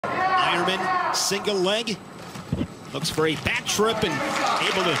Eierman, single leg. Looks for a back trip and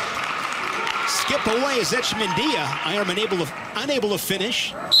able to skip away as Echemendia. Eierman unable to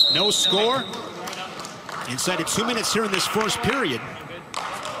finish. No score. Inside of 2 minutes here in this first period.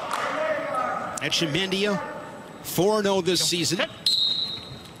 Echemendia, 4-0 this season.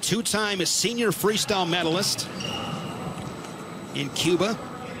 Two-time senior freestyle medalist in Cuba.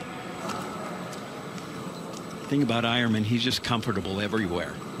 The thing about Eierman, he's just comfortable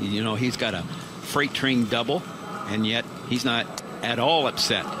everywhere. You know, he's got a freight train double, and yet he's not at all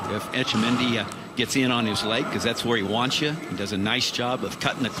upset if Echemendia gets in on his leg, because that's where he wants you. He does a nice job of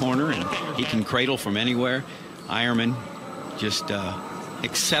cutting the corner, and he can cradle from anywhere. Eierman, just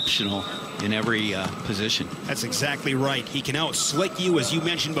exceptional in every position. That's exactly right. He can out-slick you, as you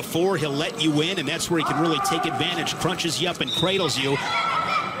mentioned before. He'll let you in, and that's where he can really take advantage. Crunches you up and cradles you.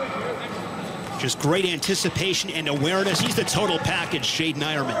 Just great anticipation and awareness. He's the total package, Jaydin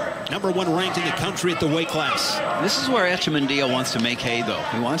Eierman. #1 ranked in the country at the weight class. This is where Echemendia wants to make hay, though.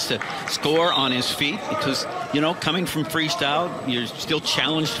 He wants to score on his feet because, you know, coming from freestyle, you're still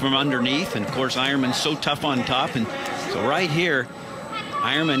challenged from underneath. And, of course, Eierman's so tough on top. And so right here,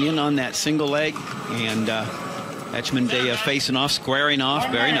 Eierman in on that single leg, and Echemendia facing off, squaring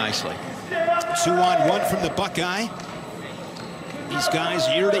off very nicely. 2-on-1 from the Buckeye. These guys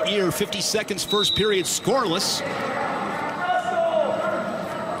ear to ear, 50 seconds first period scoreless.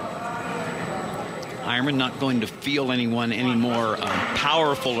 Eierman not going to feel anyone any more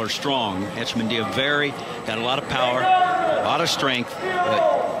powerful or strong. Echemendia got a lot of power, a lot of strength,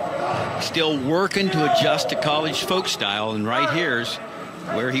 but still working to adjust to college folk style. And right here's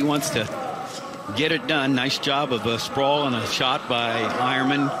where he wants to get it done. Nice job of a sprawl and a shot by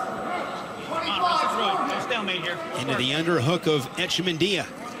Eierman. Into the underhook of Echemendia.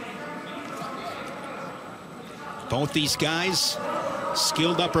 Both these guys,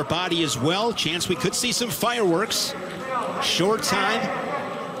 skilled upper body as well. Chance we could see some fireworks. Short time.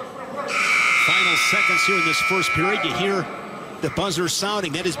 Final seconds here in this first period. You hear the buzzer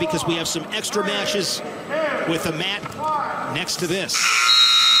sounding. That is because we have some extra matches with the mat next to this.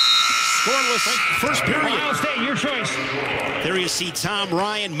 Scoreless first period. Ohio State, your choice. There you see Tom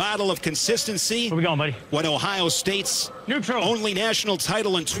Ryan, model of consistency. Where we going, buddy? Won Ohio State's only national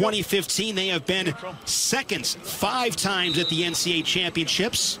title in 2015. They have been second 5 times at the NCAA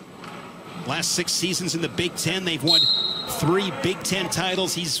championships. Last 6 seasons in the Big Ten, they've won 3 Big Ten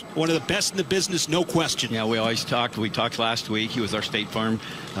titles. He's one of the best in the business, no question. Yeah, we talked last week. He was our State Farm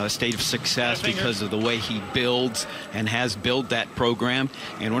State of Success because of the way he builds and has built that program.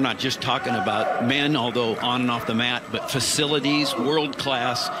 And we're not just talking about men, although on and off the mat, but facilities, world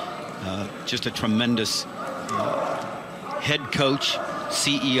class, just a tremendous head coach,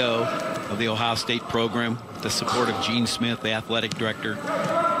 CEO of the Ohio State program, the support of Gene Smith, the athletic director.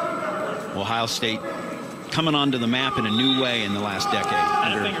 Ohio State coming onto the map in a new way in the last decade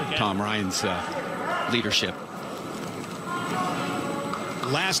under Tom Ryan's leadership.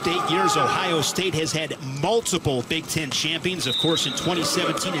 Last 8 years, Ohio State has had multiple Big Ten champions. Of course, in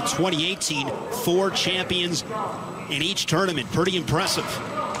 2017 and 2018, 4 champions in each tournament. Pretty impressive.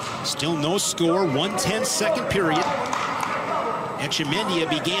 Still no score, 1:10 second period. Echemendia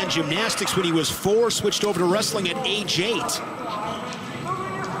began gymnastics when he was 4, switched over to wrestling at age 8.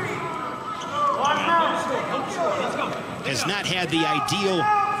 Has not had the ideal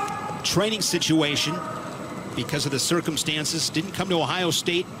training situation because of the circumstances. Didn't come to Ohio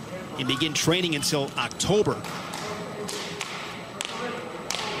State and begin training until October.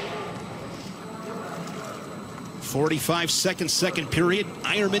 .45 second period.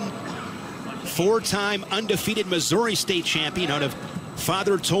 Eierman, 4-time undefeated Missouri State champion out of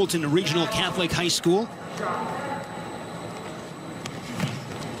Father Tolton Regional Catholic High School.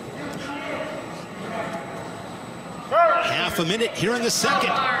 Half a minute here in the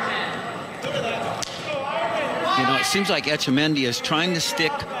second. You know, it seems like Echemendia is trying to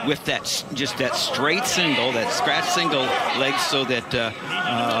stick with that, just that straight single, that scratch single leg, so that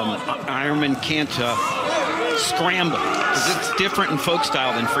Eierman can't scramble, because it's different in folk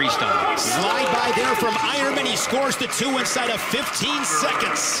style than freestyle. Slide by there from Eierman. He scores the 2 inside of 15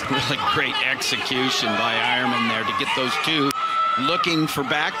 seconds. Really great execution by Eierman there to get those 2. Looking for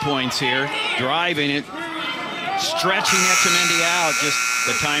back points here, driving it, stretching Echemendia out. Just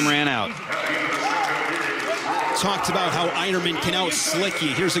the time ran out. Talked about how Eierman can out-slick you.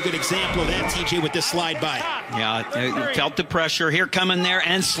 Here's a good example of that, TJ, with this slide by. Yeah, felt the pressure. Here coming there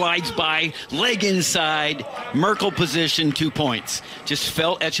and slides by. Leg inside. Merkle position, 2 points. Just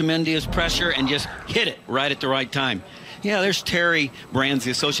felt Echemendia's pressure and just hit it right at the right time. Yeah, there's Terry Brands,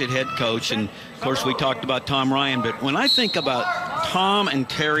 the associate head coach. And, of course, we talked about Tom Ryan. But when I think about Tom and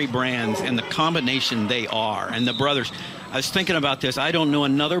Terry Brands and the combination they are, and the brothers. I was thinking about this. I don't know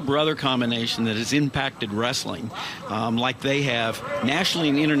another brother combination that has impacted wrestling like they have nationally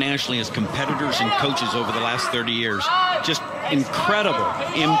and internationally as competitors and coaches over the last 30 years. Just incredible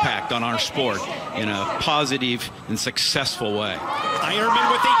impact on our sport in a positive and successful way.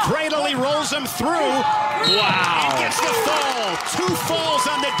 Eierman with a cradle. He rolls him through. Wow. And gets the fall. 2 falls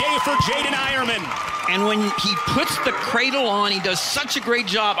on the day for Jaydin Eierman. And when he puts the cradle on, he does such a great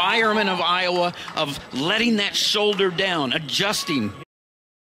job, Eierman of Iowa, of letting that shoulder down, adjusting.